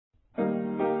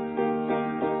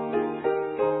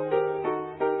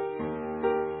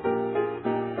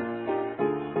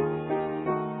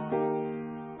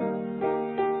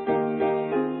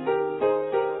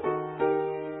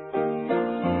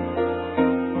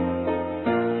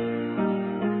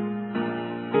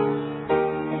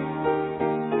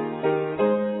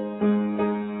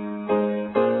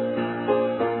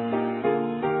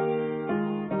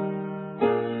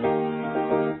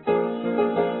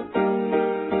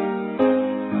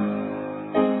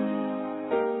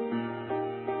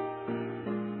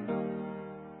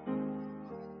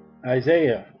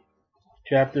Isaiah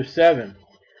chapter 7.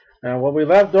 Now what we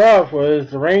left off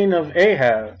was the reign of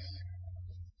Ahaz.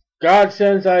 God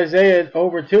sends Isaiah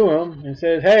over to him and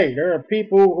says, hey, there are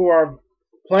people who are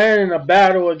planning a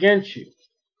battle against you.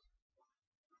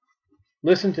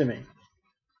 Listen to me.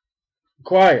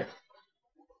 Quiet.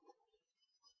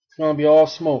 It's going to be all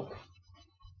smoke.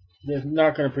 They're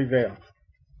not going to prevail.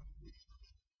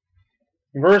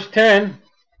 In verse 10,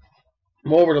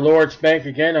 moreover the Lord spake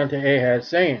again unto Ahaz,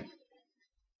 saying,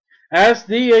 ask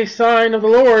thee a sign of the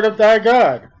Lord of thy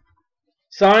God.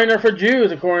 Sign are for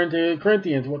Jews, according to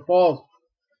Corinthians, what Paul.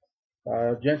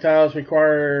 Gentiles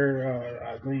require,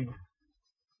 I believe,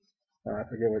 I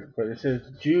forget what, but it says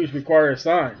Jews require a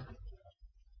sign.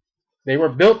 They were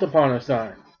built upon a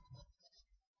sign.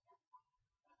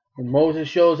 When Moses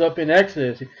shows up in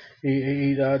Exodus,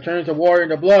 he turns the water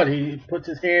into blood. He puts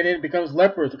his hand in, it becomes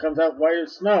leprous. It comes out white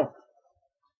as snow.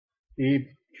 He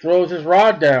throws his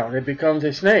rod down. It becomes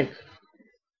a snake.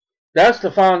 That's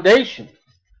the foundation.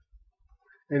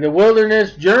 And the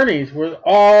wilderness journeys were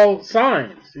all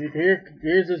signs.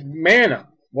 Here's this manna.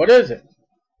 What is it?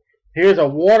 Here's a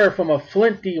water from a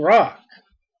flinty rock.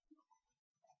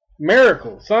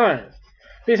 Miracles, signs.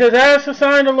 He says, ask a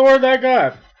sign of the Lord thy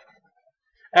God.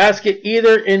 Ask it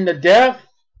either in the depth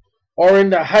or in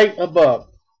the height above.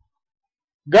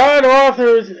 God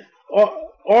offers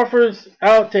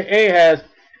out to Ahaz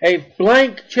a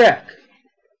blank check.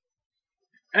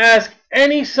 Ask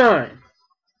any sign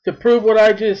to prove what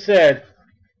I just said.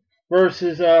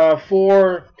 Verses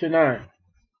 4 to 9.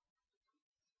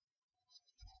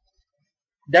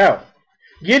 Doubt.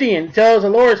 Gideon tells the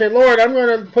Lord, say, Lord, I'm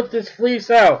going to put this fleece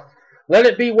out. Let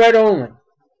it be wet only.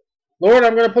 Lord,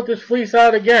 I'm going to put this fleece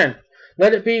out again.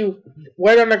 Let it be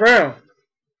wet on the ground.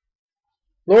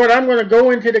 Lord, I'm going to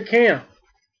go into the camp.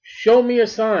 Show me a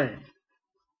sign.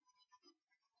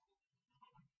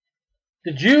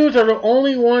 The Jews are the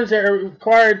only ones that are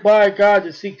required by God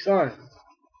to seek signs.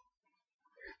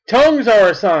 Tongues are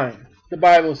a sign, the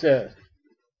Bible says.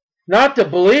 Not to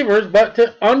believers, but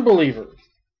to unbelievers.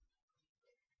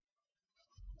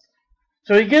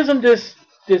 So he gives them this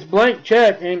blank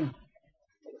check,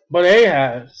 but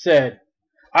Ahaz said,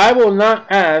 I will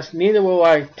not ask, neither will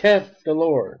I tempt the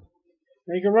Lord.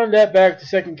 Now you can run that back to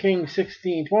 2 Kings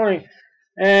 16:20,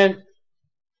 and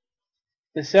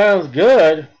it sounds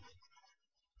good,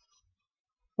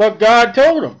 but God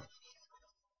told him.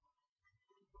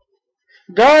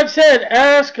 God said,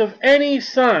 ask of any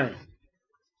sign.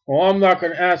 Well, I'm not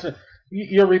going to ask.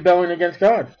 You're rebelling against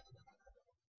God.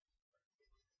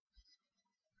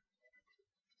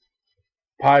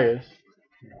 Pious.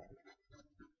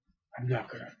 I'm not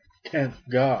going to tempt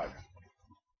God.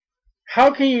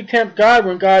 How can you tempt God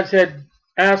when God said,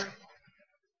 ask?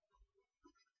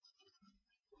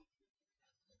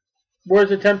 Where's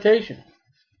the temptation?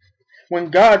 When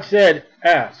God said,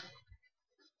 ask.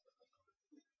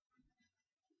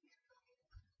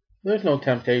 There's no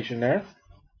temptation there.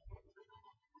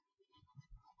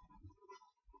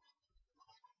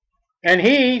 And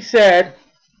he said,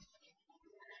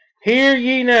 hear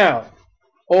ye now,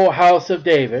 O house of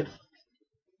David,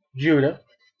 Judah,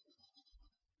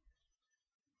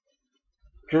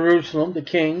 Jerusalem, the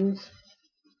kings.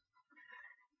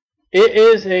 It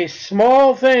is a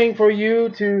small thing for you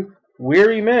to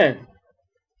weary men.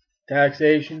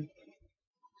 Taxation.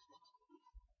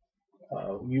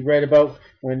 You read about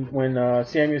when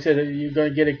Samuel said that you're going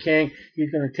to get a king.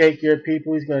 He's going to take your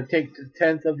people. He's going to take the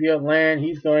tenth of your land.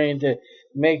 He's going to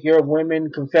make your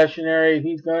women confessionary.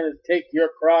 He's going to take your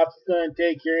crops. He's going to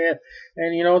take your...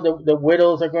 And you know, the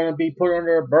widows are going to be put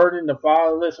under a burden. The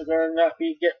fatherless are going to not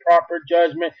get proper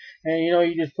judgment. And you know,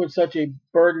 you just put such a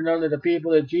burden under the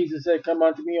people that Jesus said, come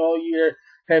unto me all ye that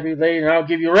heavy laden, and I'll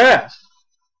give you rest.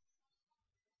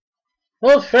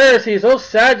 Those Pharisees, those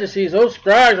Sadducees, those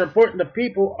scribes are putting the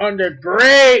people under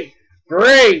great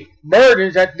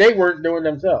burdens that they weren't doing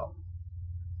themselves.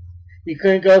 You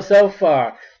couldn't go so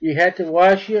far. You had to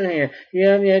wash your hands. You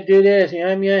had to do this. You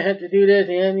had to do this.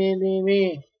 You had to do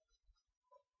me.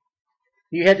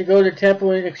 You had to go to the temple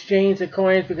and exchange the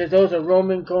coins because those are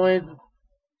Roman coins.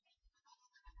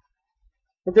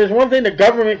 If there's one thing the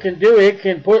government can do, it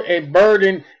can put a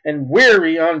burden and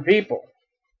weary on people.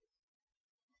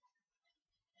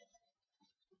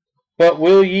 But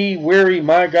will ye weary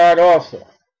my God also?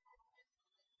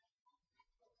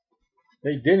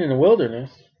 They did in the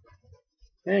wilderness.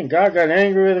 And God got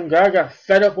angry with them. God got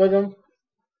fed up with them.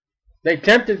 They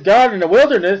tempted God in the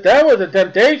wilderness. That was a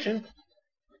temptation.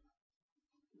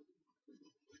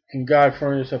 Can God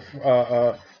furnish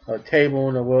a table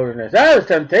in the wilderness? That was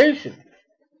temptation.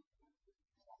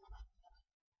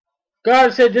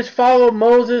 God said, just follow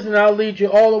Moses and I'll lead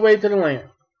you all the way to the land.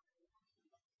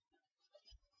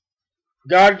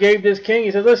 God gave this king,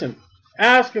 he said, listen,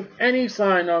 ask of any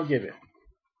sign, I'll give it.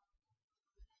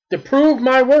 To prove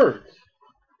my words.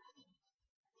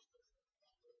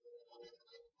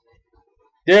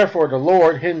 Therefore, the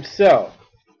Lord himself.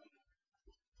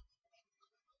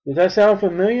 Does that sound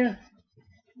familiar?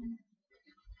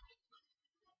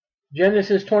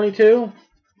 Genesis 22.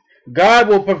 God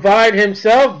will provide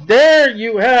himself. There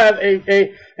you have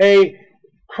a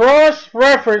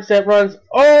cross-reference that runs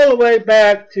all the way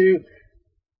back to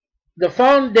the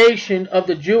foundation of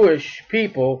the Jewish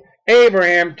people,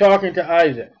 Abraham talking to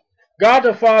Isaac. God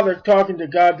the Father talking to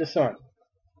God the Son.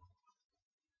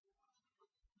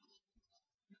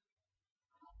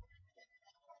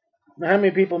 Now, how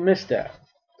many people miss that?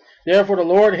 Therefore, the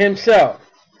Lord himself.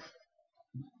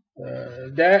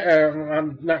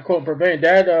 I'm not quoting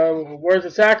verbatim. Where's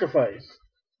the sacrifice?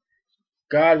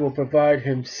 God will provide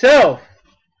himself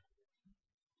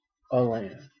a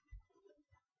lamb.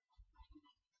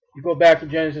 You go back to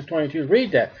Genesis 22,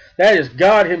 read that. That is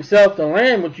God himself, the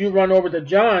lamb, which you run over to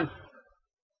John.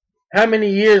 How many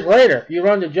years later? You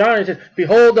run to John and says,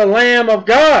 behold the Lamb of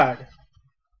God.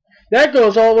 That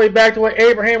goes all the way back to what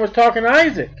Abraham was talking to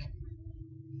Isaac.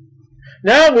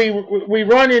 Now we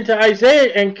run into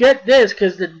Isaiah and get this,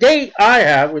 because the date I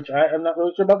have, which I'm not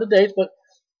really sure about the dates, but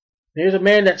here's a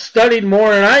man that studied more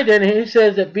than I did, and he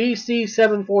says that BC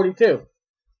 742.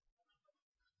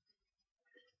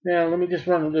 Now, let me just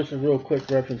run this a real quick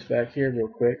reference back here real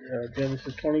quick.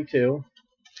 Genesis 22.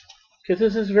 Because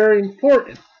this is very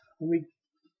important.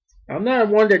 I'm not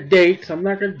one that dates. I'm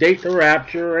not going to date the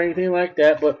rapture or anything like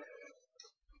that. But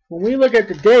when we look at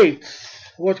the dates,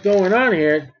 what's going on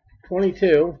here,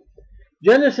 22.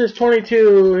 Genesis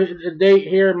 22, the date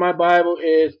here in my Bible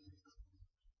is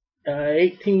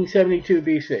 1872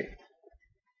 BC.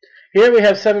 Here we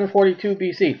have 742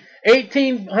 BC.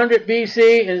 1800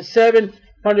 BC and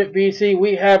 700 BC,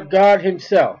 we have God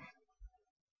himself.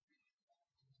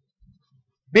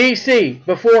 BC,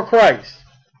 before Christ.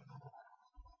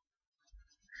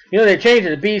 You know, they changed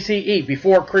it to BCE,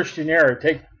 before Christian era.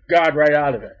 Take God right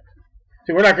out of it.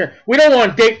 See, we don't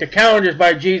want to date the calendars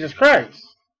by Jesus Christ.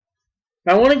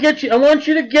 I want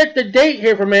you to get the date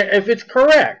here from it if it's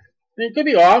correct. It could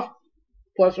be off,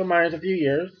 plus or minus a few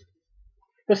years.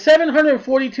 But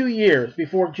 742 years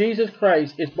before Jesus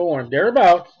Christ is born,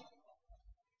 thereabouts,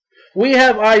 we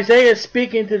have Isaiah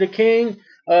speaking to the king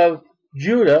of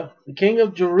Judah, the king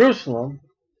of Jerusalem,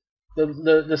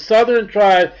 the southern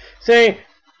tribe, saying,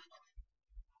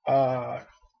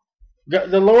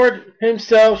 the Lord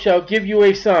himself shall give you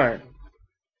a sign.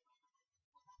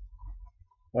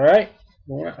 All right?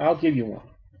 I'll give you one.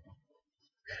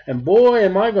 And boy,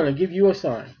 am I going to give you a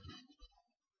sign.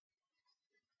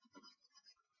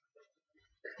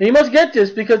 And you must get this,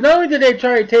 because not only did they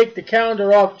try to take the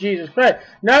calendar off Jesus Christ,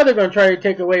 now they're going to try to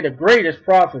take away the greatest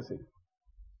prophecy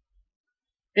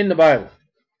in the Bible.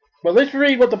 But let's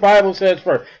read what the Bible says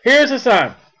first. Here's a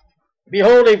sign.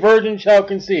 Behold, a virgin shall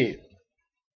conceive.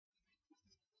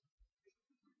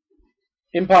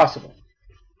 Impossible.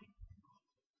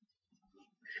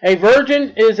 A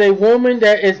virgin is a woman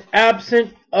that is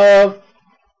absent of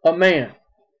a man.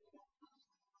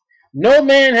 No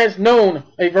man has known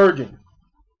a virgin.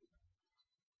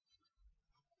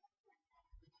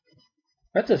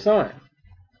 That's a sign.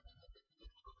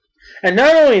 And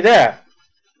not only that,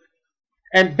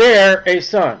 and bear a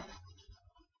son.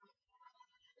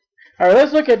 All right,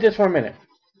 let's look at this for a minute.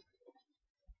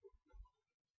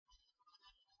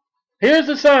 Here's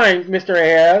the sign, Mr.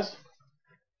 Ahaz.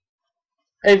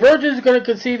 A virgin is going to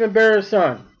conceive and bear a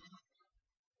son.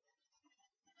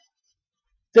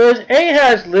 Does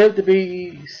Ahaz live to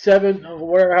be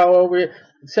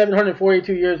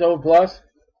 742 years old plus?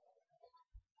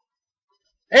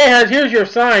 Ahaz, here's your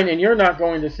sign, and you're not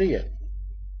going to see it.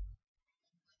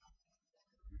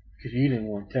 Because you didn't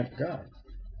want to tempt God.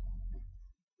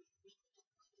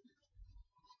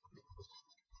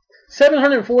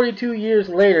 742 years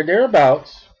later,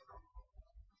 thereabouts,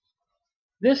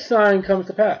 this sign comes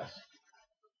to pass.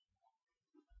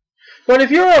 But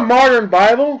if you're a modern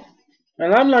Bible,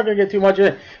 and I'm not going to get too much in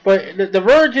it, but the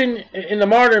virgin in the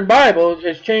modern Bible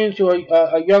is changed to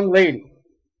a young lady.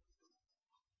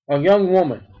 A young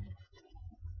woman.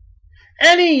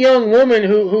 Any young woman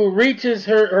who reaches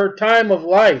her time of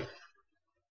life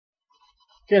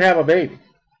can have a baby.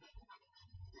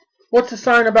 What's the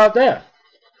sign about that?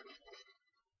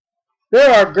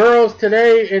 There are girls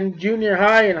today in junior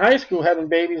high and high school having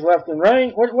babies left and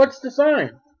right. What's the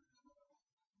sign?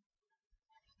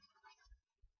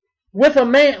 With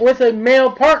a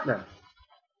male partner.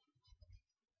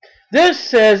 This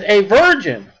says a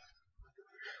virgin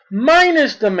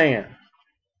minus the man.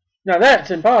 Now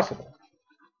that's impossible.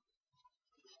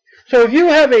 So if you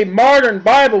have a modern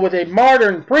Bible with a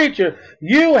modern preacher,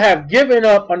 you have given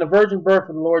up on the virgin birth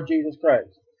of the Lord Jesus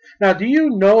Christ. Now, do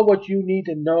you know what you need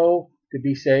to know to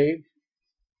be saved?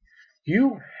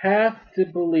 You have to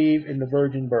believe in the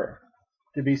virgin birth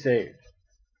to be saved.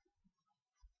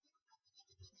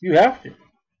 You have to.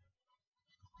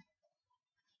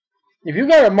 If you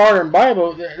got a modern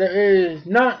Bible, it is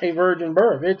not a virgin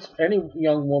birth. It's any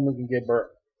young woman can give birth.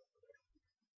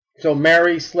 So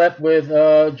Mary slept with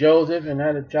Joseph and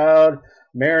had a child.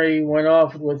 Mary went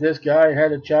off with this guy and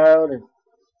had a child. And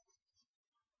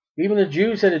even the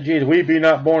Jews said to Jesus, "We be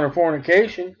not born of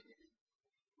fornication."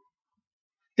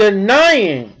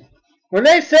 Denying. When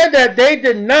they said that, they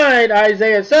denied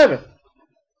Isaiah 7.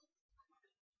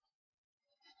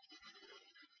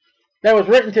 That was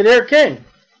written to their king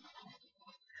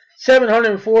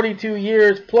 742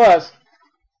 years plus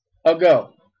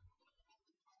ago.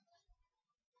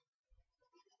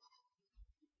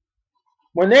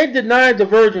 When they denied the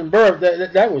virgin birth,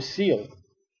 that was sealed.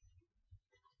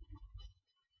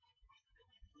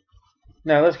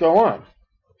 Now let's go on.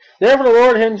 Therefore the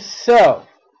Lord himself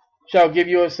shall give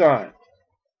you a sign.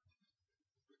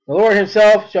 The Lord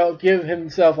himself shall give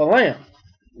himself a lamb.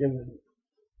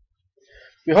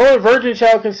 Behold, a virgin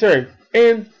shall conceive.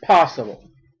 Impossible.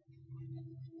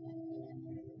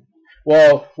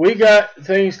 Well, we got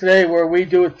things today where we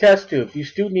do a test tube. You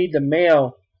still need the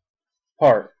male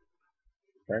part.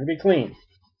 Trying to be clean.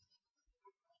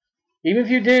 Even if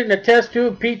you did it in a test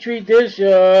tube, petri dish,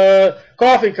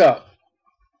 coffee cup.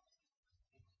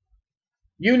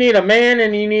 You need a man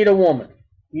and you need a woman.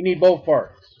 You need both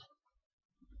parts.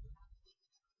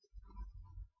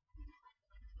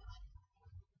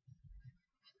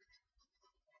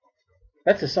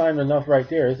 That's a sign enough right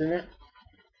there, isn't it?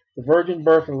 The virgin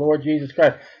birth of the Lord Jesus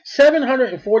Christ.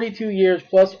 742 years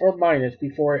plus or minus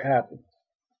before it happened.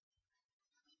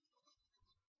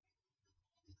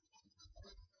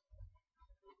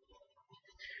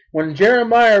 When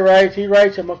Jeremiah writes, he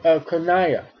writes of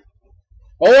Coniah.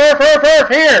 Oh,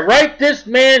 here, write this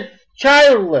man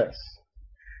childless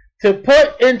to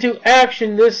put into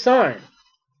action this sign.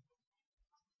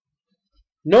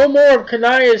 No more of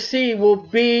Coniah's seed will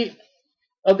be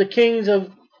of the kings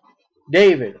of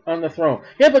David on the throne.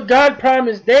 Yeah, but God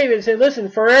promised David, said, listen,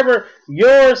 forever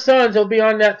your sons will be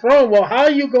on that throne. Well, how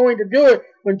are you going to do it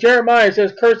when Jeremiah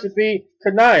says, cursed be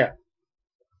Coniah?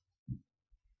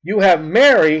 You have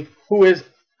Mary, who is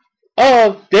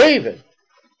of David.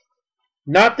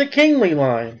 Not the kingly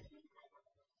line,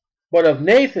 but of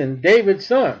Nathan, David's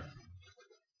son,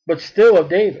 but still of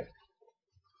David.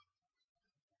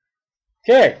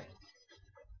 Okay.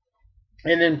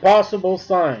 An impossible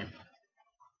sign.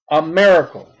 A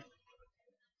miracle.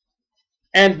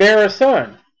 And bear a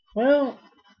son. Well,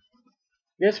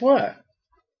 guess what?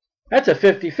 That's a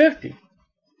 50-50.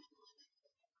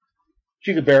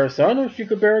 She could bear a son or she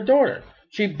could bear a daughter.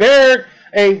 She bare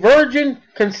a virgin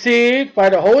conceived by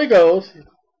the Holy Ghost,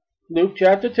 Luke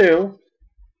chapter 2,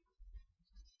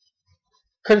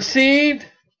 conceived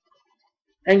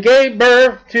and gave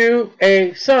birth to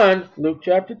a son, Luke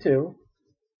chapter 2,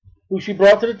 who she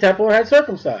brought to the temple and had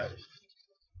circumcised.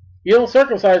 You don't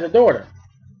circumcise a daughter.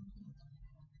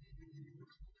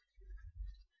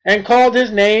 And called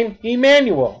his name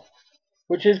Emmanuel,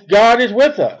 which is God is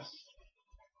with us.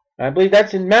 I believe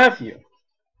that's in Matthew.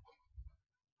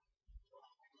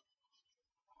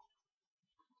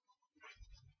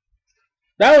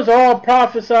 That was all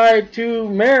prophesied to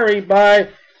Mary by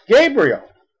Gabriel.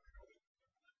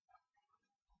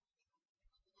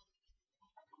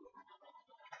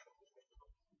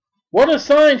 What a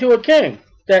sign to a king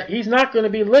that he's not going to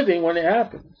be living when it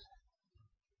happens.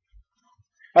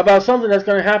 About something that's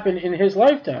going to happen in his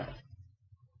lifetime.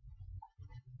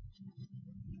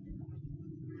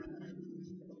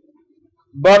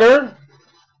 Butter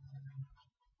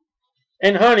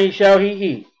and honey shall he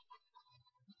eat.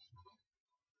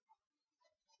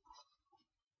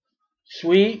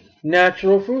 Sweet,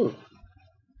 natural food.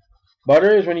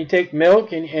 Butter is when you take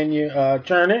milk and you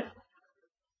churn it.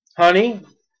 Honey,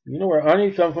 you know where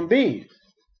honey comes from, bees.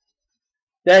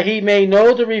 That he may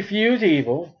know to refuse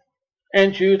evil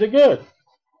and choose the good.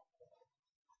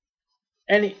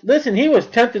 And listen, he was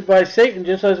tempted by Satan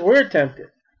just as we're tempted.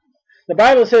 The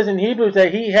Bible says in Hebrews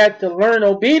that he had to learn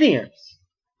obedience.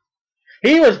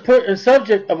 He was put in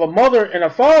subject of a mother and a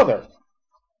father,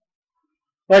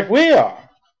 like we are.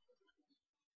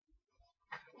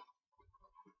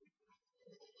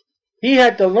 He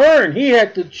had to learn. He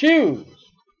had to choose.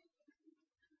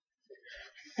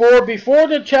 For before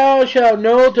the child shall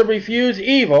know to refuse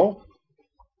evil.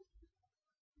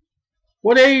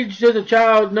 What age does a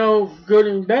child know good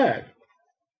and bad?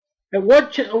 At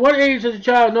what age does a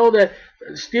child know that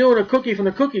stealing a cookie from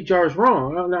the cookie jar is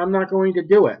wrong? I'm not going to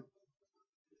do it.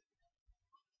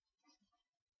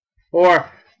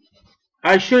 Or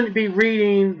I shouldn't be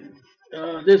reading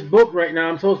this book right now.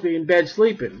 I'm supposed to be in bed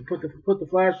sleeping. Put the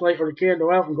flashlight or the candle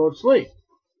out and go to sleep.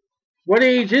 What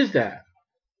age is that?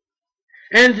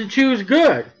 And to choose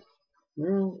good.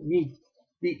 Well, you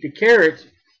eat the carrots,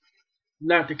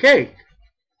 not the cake.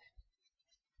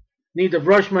 Need to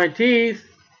brush my teeth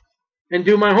and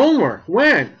do my homework.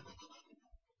 When?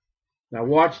 Now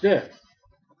watch this.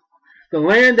 The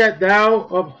land that thou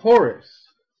abhorrest.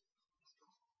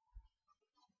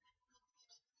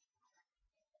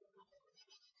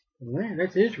 The land,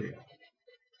 that's Israel.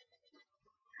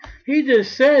 He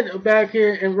just said back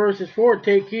here in verses 4,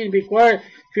 take heed and be quiet,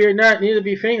 fear not, neither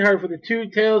be faint-hearted, for the two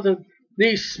tails of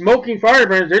these smoking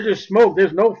firebrands, they're just smoke,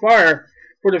 there's no fire,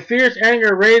 for the fierce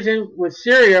anger raising with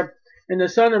Syria and the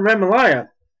son of Remaliah.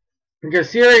 Because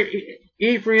Syria,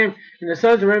 Ephraim, and the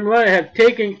sons of Remaliah have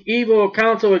taken evil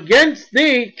counsel against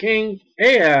thee, King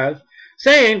Ahaz,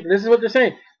 saying, this is what they're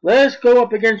saying, let us go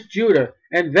up against Judah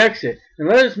and vex it, and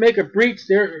let us make a breach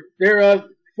thereof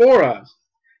for us,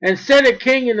 and set a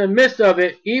king in the midst of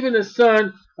it, even the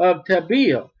son of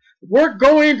Tabeel. We're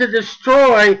going to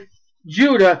destroy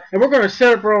Judah, and we're going to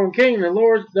set up our own king. And the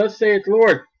Lord, thus saith the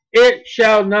Lord, it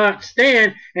shall not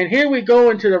stand. And here we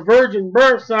go into the virgin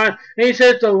birth sign, and he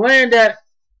says the land that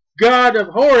God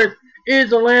abhorreth is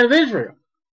the land of Israel.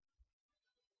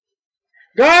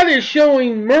 God is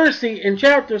showing mercy in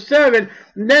chapter 7,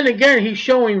 and then again he's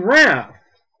showing wrath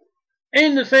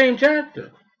in the same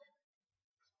chapter.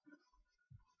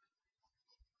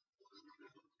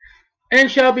 And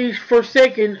shall be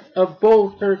forsaken of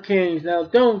both her kings. Now,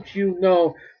 don't you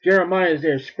know Jeremiah is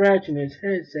there scratching his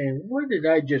head saying, what did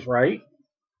I just write?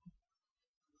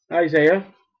 Isaiah.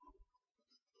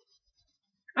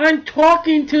 I'm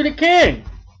talking to the king.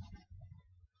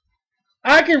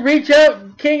 I can reach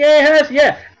out, King Ahaz.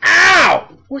 Yeah. Ow!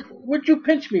 What'd you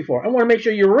pinch me for? I want to make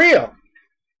sure you're real.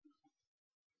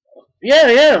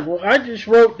 Yeah. Well, I just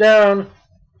wrote down.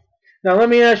 Now, let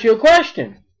me ask you a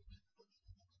question.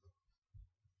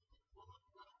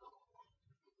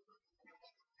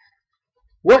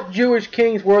 What Jewish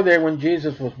kings were there when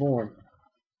Jesus was born?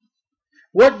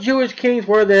 What Jewish kings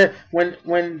were there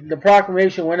when the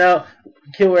proclamation went out,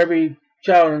 kill every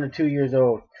child under 2 years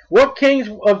old? What kings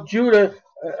of Judah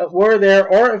were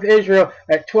there, or of Israel,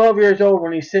 at 12 years old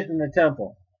when he's sitting in the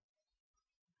temple?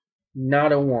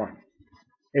 Not a one.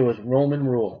 It was Roman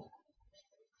rule.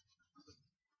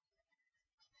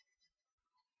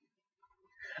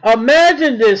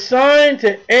 Imagine this sign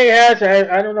to Ahaz.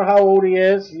 I don't know how old he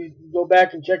is. You can go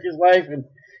back and check his life in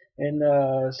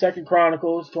 2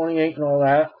 Chronicles 28 and all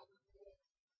that.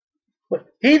 But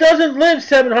he doesn't live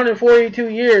 742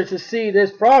 years to see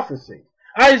this prophecy.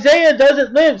 Isaiah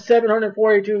doesn't live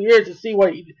 742 years to see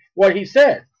what he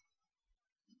said.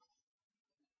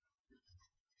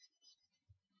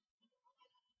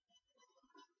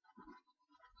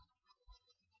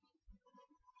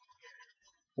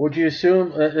 Would you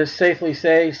assume, let's safely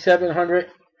say,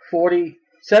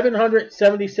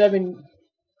 777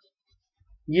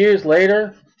 years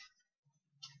later,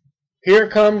 here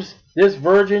comes this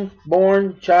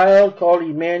virgin-born child called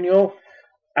Emmanuel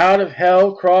out of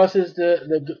hell, crosses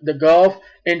the gulf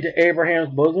into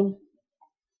Abraham's bosom?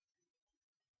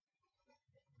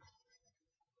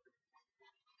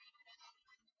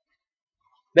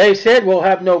 They said we'll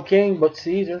have no king but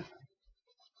Caesar.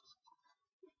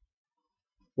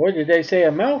 What did they say?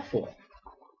 A mouthful.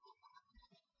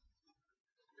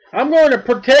 I'm going to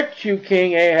protect you,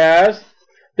 King Ahaz.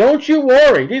 Don't you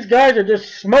worry. These guys are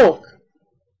just smoke.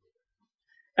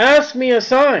 Ask me a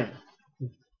sign.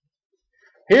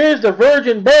 Here's the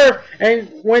virgin birth, and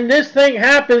when this thing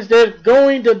happens, there's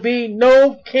going to be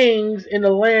no kings in the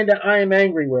land that I am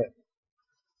angry with.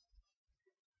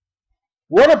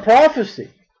 What a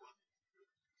prophecy.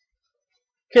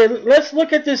 Okay, let's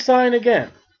look at this sign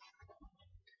again.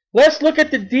 Let's look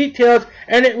at the details,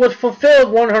 and it was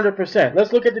fulfilled 100%.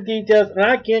 Let's look at the details, and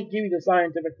I can't give you the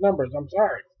scientific numbers. I'm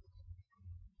sorry.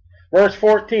 Verse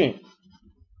 14.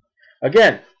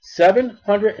 Again,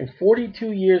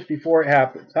 742 years before it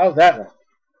happens. How's that one?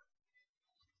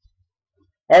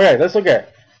 Alright, let's look at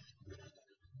it.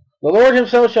 The Lord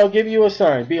himself shall give you a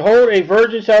sign. Behold, a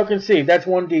virgin shall conceive. That's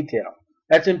one detail.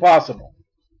 That's impossible.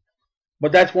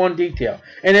 But that's one detail.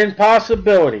 An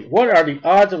impossibility. What are the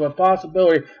odds of a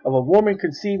possibility of a woman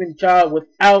conceiving a child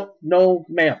without no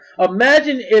male?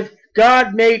 Imagine if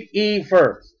God made Eve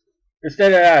first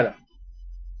instead of Adam.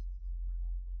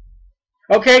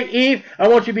 Okay, Eve, I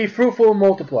want you to be fruitful and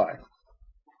multiply.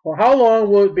 Well, how long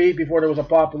will it be before there was a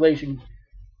population,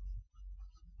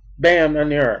 bam, on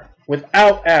the earth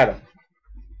without Adam?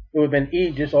 It would have been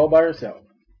Eve just all by herself.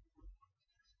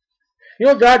 You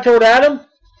know what God told Adam?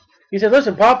 He said,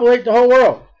 listen, populate the whole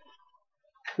world.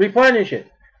 Replenish it.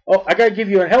 Oh, I got to give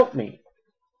you a helpmeet.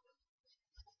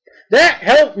 That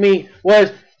helpmeet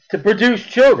was to produce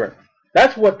children.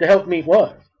 That's what the helpmeet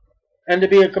was. And to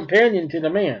be a companion to the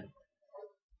man.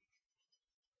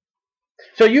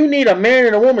 So you need a man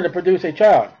and a woman to produce a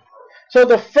child. So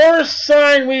the first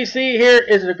sign we see here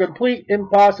is a complete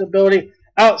impossibility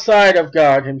outside of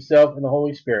God himself and the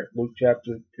Holy Spirit. Luke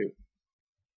chapter 2.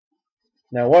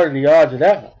 Now what are the odds of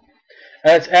that one?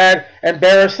 Let's add and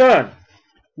bear a son.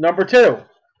 Number 2.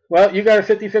 Well, you got a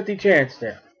 50-50 chance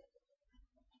there.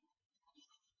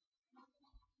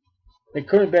 It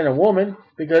could have been a woman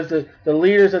because the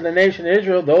leaders of the nation of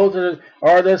Israel, those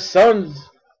are the sons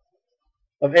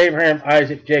of Abraham,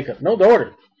 Isaac, Jacob. No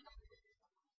daughters.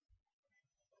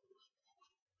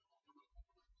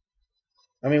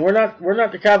 I mean, we're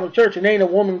not the Catholic Church, and ain't a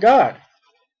woman God.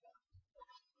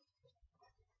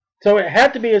 So it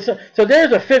had to be a son. So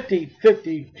there's a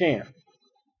 50-50 chance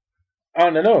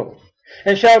on the nose.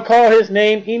 And shall call his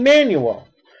name Emmanuel.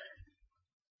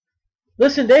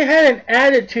 Listen, they had an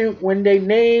attitude when they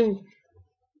named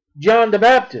John the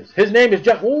Baptist. His name is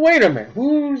John. Well, wait a minute.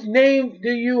 Whose name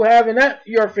do you have in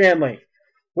your family?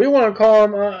 We want to call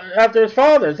him after his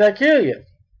father, Zacchaeus.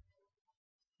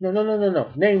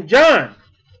 No. Named John.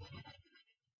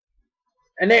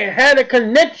 And they had a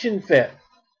connection fit.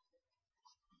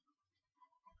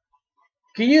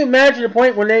 Can you imagine the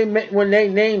point when they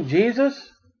named Jesus?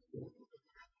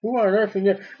 Who on earth in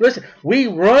there? Listen, we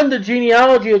run the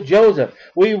genealogy of Joseph.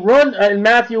 We run in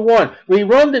Matthew 1. We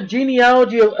run the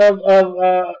genealogy of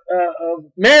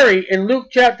Mary in Luke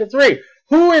chapter 3.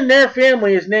 Who in their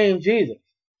family is named Jesus?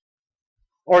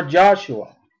 Or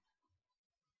Joshua?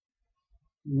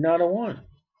 Not a one.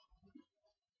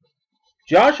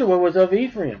 Joshua was of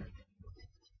Ephraim.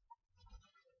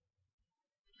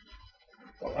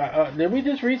 Did we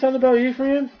just read something about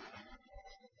Ephraim?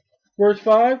 Verse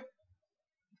 5.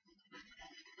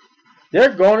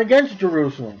 They're going against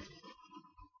Jerusalem.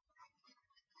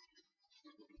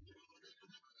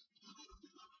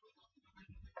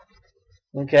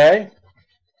 Okay?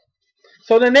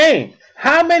 So the name.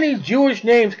 How many Jewish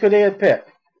names could they have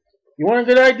picked? You want a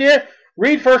good idea?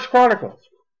 Read 1 Chronicles.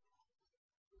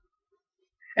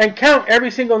 And count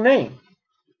every single name.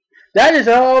 That is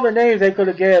all the names they could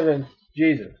have given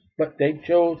Jesus. But they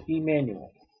chose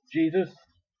Emmanuel. Jesus,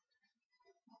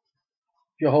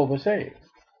 Jehovah saves.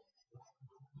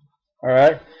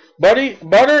 Alright?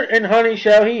 Butter and honey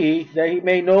shall he eat, that he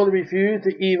may know to refuse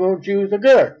the evil and choose the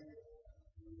good.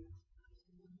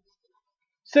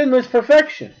 Sinless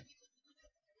perfection.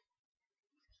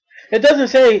 It doesn't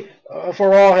say,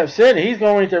 for all have sinned. He's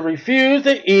going to refuse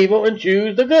the evil and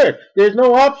choose the good. There's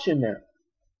no option there.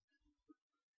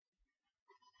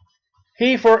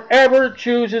 He forever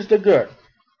chooses the good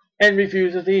and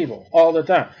refuses the evil all the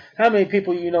time. How many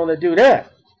people you know that do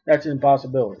that? That's an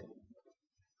impossibility.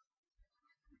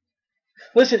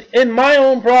 Listen, in my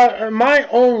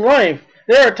own life,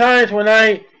 there are times when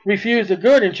I refuse the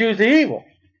good and choose the evil.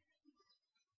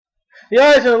 The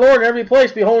eyes of the Lord in every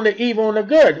place behold the evil and the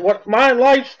good. What my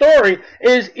life story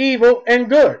is evil and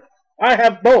good. I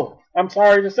have both. I'm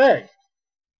sorry to say.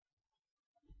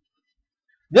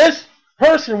 This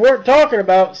person we're talking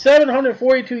about,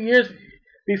 742 years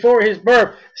before his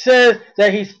birth, says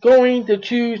that he's going to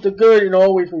choose the good and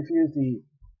always refuse the evil.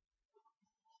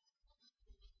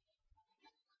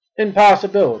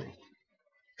 Impossibility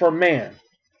for man,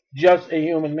 just a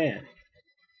human man.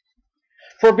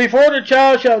 For before the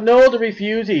child shall know to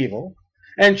refuse evil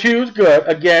and choose good,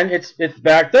 again, it's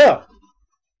backed up.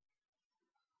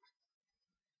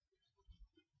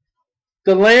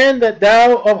 The land that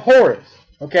thou abhorrest,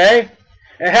 okay?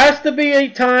 It has to be a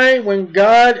time when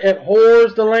God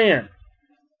abhors the land.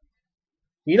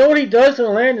 You know what he does to the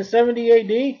land in 70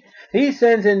 AD? He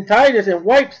sends in Titus and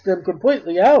wipes them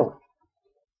completely out.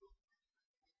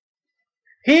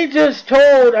 He just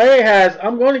told Ahaz,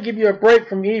 I'm going to give you a break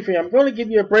from Ephraim. I'm going to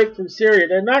give you a break from Syria.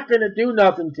 They're not going to do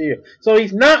nothing to you. So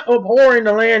he's not abhorring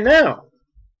the land now.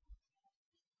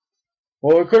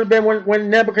 Well, it could have been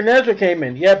when Nebuchadnezzar came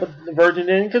in. Yeah, but the virgin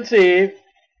didn't conceive.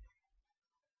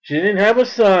 She didn't have a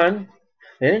son.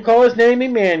 They didn't call his name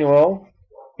Emmanuel.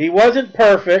 He wasn't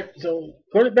perfect. So it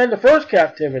could have been the first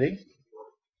captivity.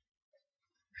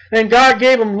 And God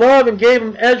gave them love and gave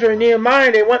them Ezra and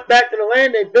Nehemiah. They went back to the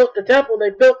land. They built the temple.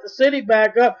 They built the city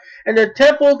back up. And the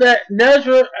temple that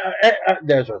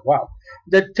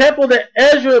the temple that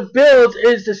Ezra builds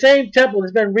is the same temple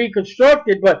that's been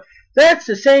reconstructed, but that's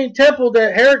the same temple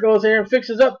that Herod goes in there and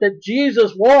fixes up that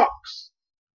Jesus walks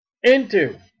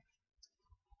into.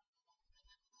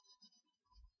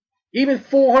 Even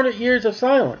 400 years of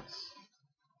silence.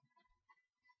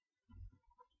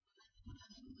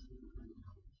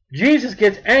 Jesus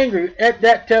gets angry at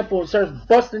that temple and starts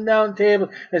busting down tables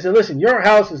and says, listen, your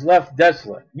house is left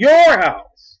desolate. Your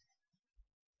house.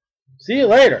 See you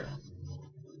later.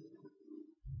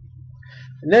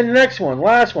 And then the next one,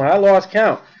 last one, I lost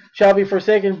count, shall be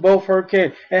forsaken both her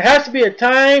king. And it has to be a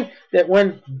time that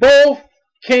when both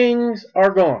kings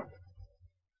are gone.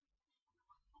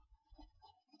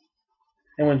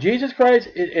 And when Jesus Christ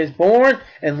is born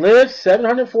and lives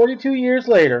 742 years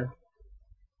later,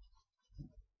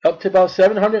 up to about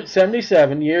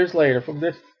 777 years later from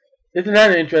this. Isn't that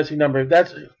an interesting number? If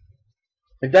that's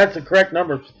the correct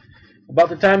number, about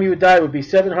the time he would die would be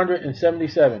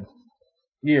 777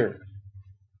 years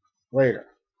later.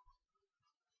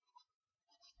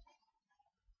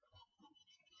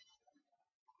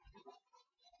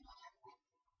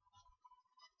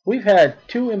 We've had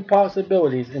two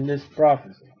impossibilities in this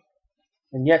prophecy,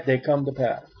 and yet they come to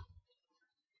pass.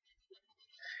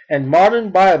 And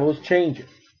modern Bibles change it.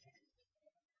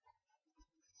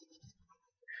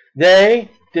 They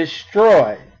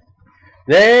destroy.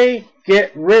 They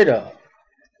get rid of.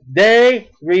 They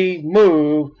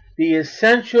remove the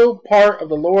essential part of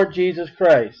the Lord Jesus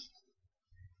Christ,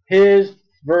 his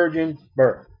virgin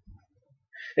birth.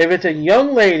 If it's a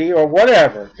young lady or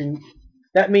whatever,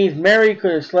 that means Mary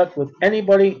could have slept with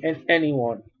anybody and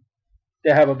anyone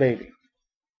to have a baby.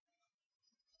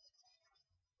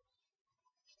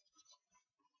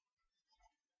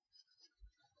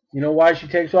 You know why she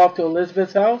takes off to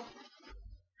Elizabeth's house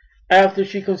after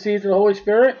she conceives the Holy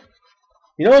Spirit?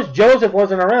 You notice Joseph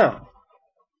wasn't around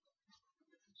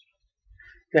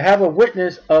to have a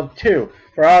witness of two.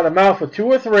 For out of the mouth of two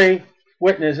or three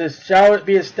witnesses shall it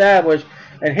be established.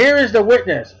 And here is the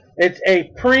witness. It's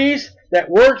a priest that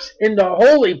works in the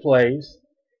holy place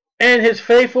and his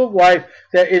faithful wife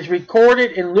that is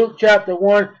recorded in Luke chapter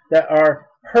 1 that are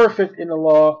perfect in the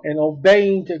law and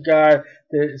obeying to God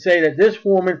to say that this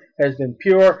woman has been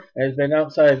pure, has been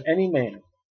outside of any man.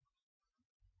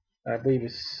 I believe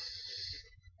it's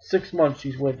 6 months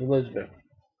she's with Elizabeth.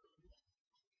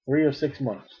 3 or 6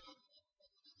 months.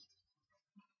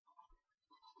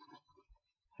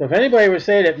 So if anybody would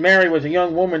say that Mary was a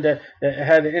young woman that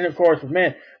had an intercourse with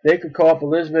man, they could call up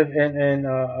Elizabeth and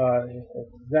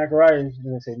Zachariah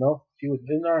and say, no, she was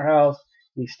in our house.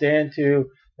 We stand to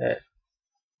that.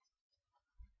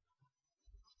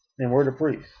 And we're the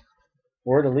priests.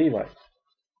 We're the Levites.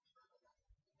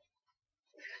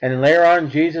 And then later on in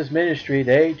Jesus' ministry,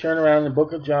 they turn around in the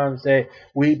book of John and say,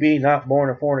 we be not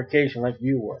born of fornication like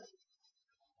you were.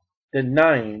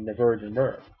 Denying the virgin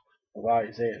birth of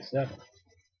Isaiah 7.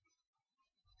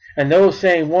 And those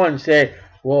same ones say,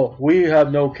 well, we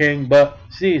have no king but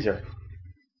Caesar.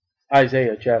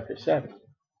 Isaiah chapter 7.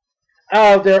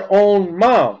 Out of their own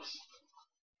mouths.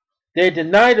 They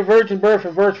deny the virgin birth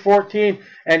in verse 14,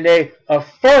 and they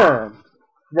affirm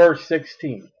verse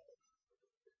 16.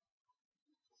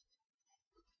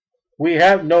 We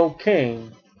have no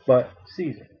king but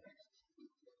Caesar.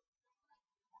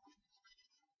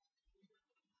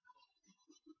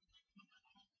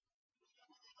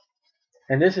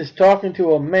 And this is talking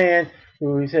to a man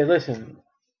who he said, listen,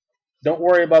 don't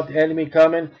worry about the enemy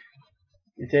coming.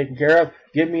 You're taken care of.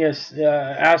 Give me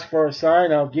ask for a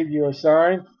sign. I'll give you a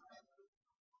sign.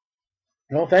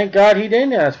 No, thank God he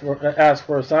didn't ask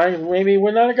for a sign. Maybe he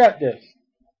would not have got this.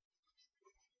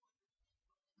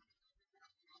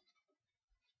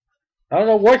 I don't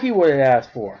know what he would have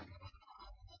asked for.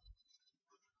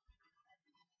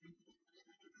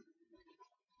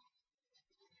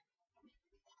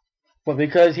 But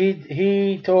because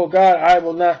he told God, I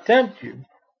will not tempt you.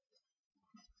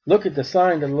 Look at the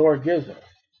sign that the Lord gives us.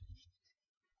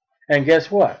 And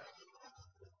guess what?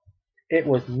 It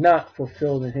was not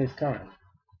fulfilled in his time.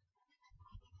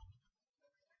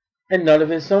 And none of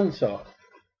his sons saw it.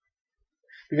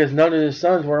 Because none of his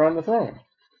sons were on the throne.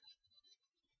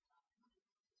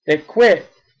 It quit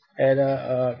at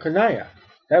Coniah.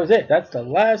 That was it. That's the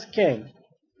last king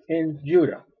in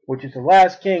Judah, which is the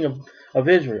last king of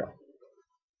Israel.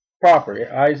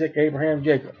 Proper. Isaac, Abraham,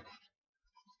 Jacob.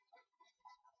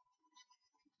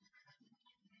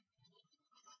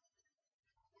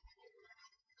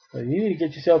 So you need to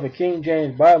get yourself a King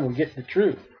James Bible and get the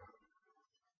truth.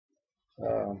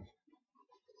 Um,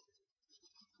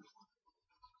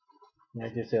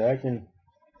 like I said, I can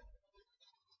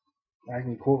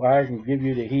give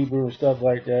you the Hebrew and stuff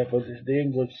like that, but the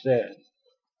English says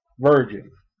virgin.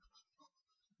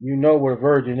 You know what a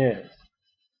virgin is,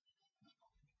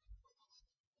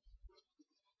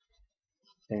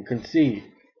 and conceive,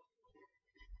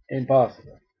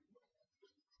 impossible.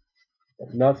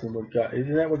 But nothing with God.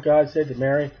 Isn't that what God said to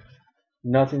Mary?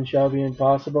 Nothing shall be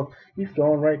impossible. He's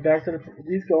going right back to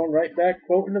He's going right back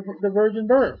quoting the virgin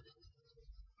birth.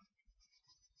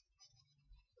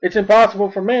 It's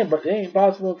impossible for man, but it ain't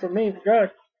possible for me, for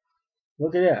God.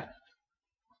 Look at that.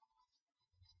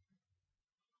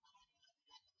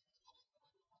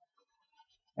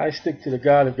 I stick to the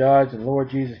God of gods and Lord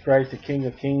Jesus Christ, the King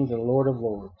of kings and Lord of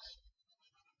lords,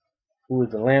 who is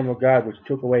the Lamb of God which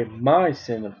took away my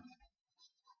sin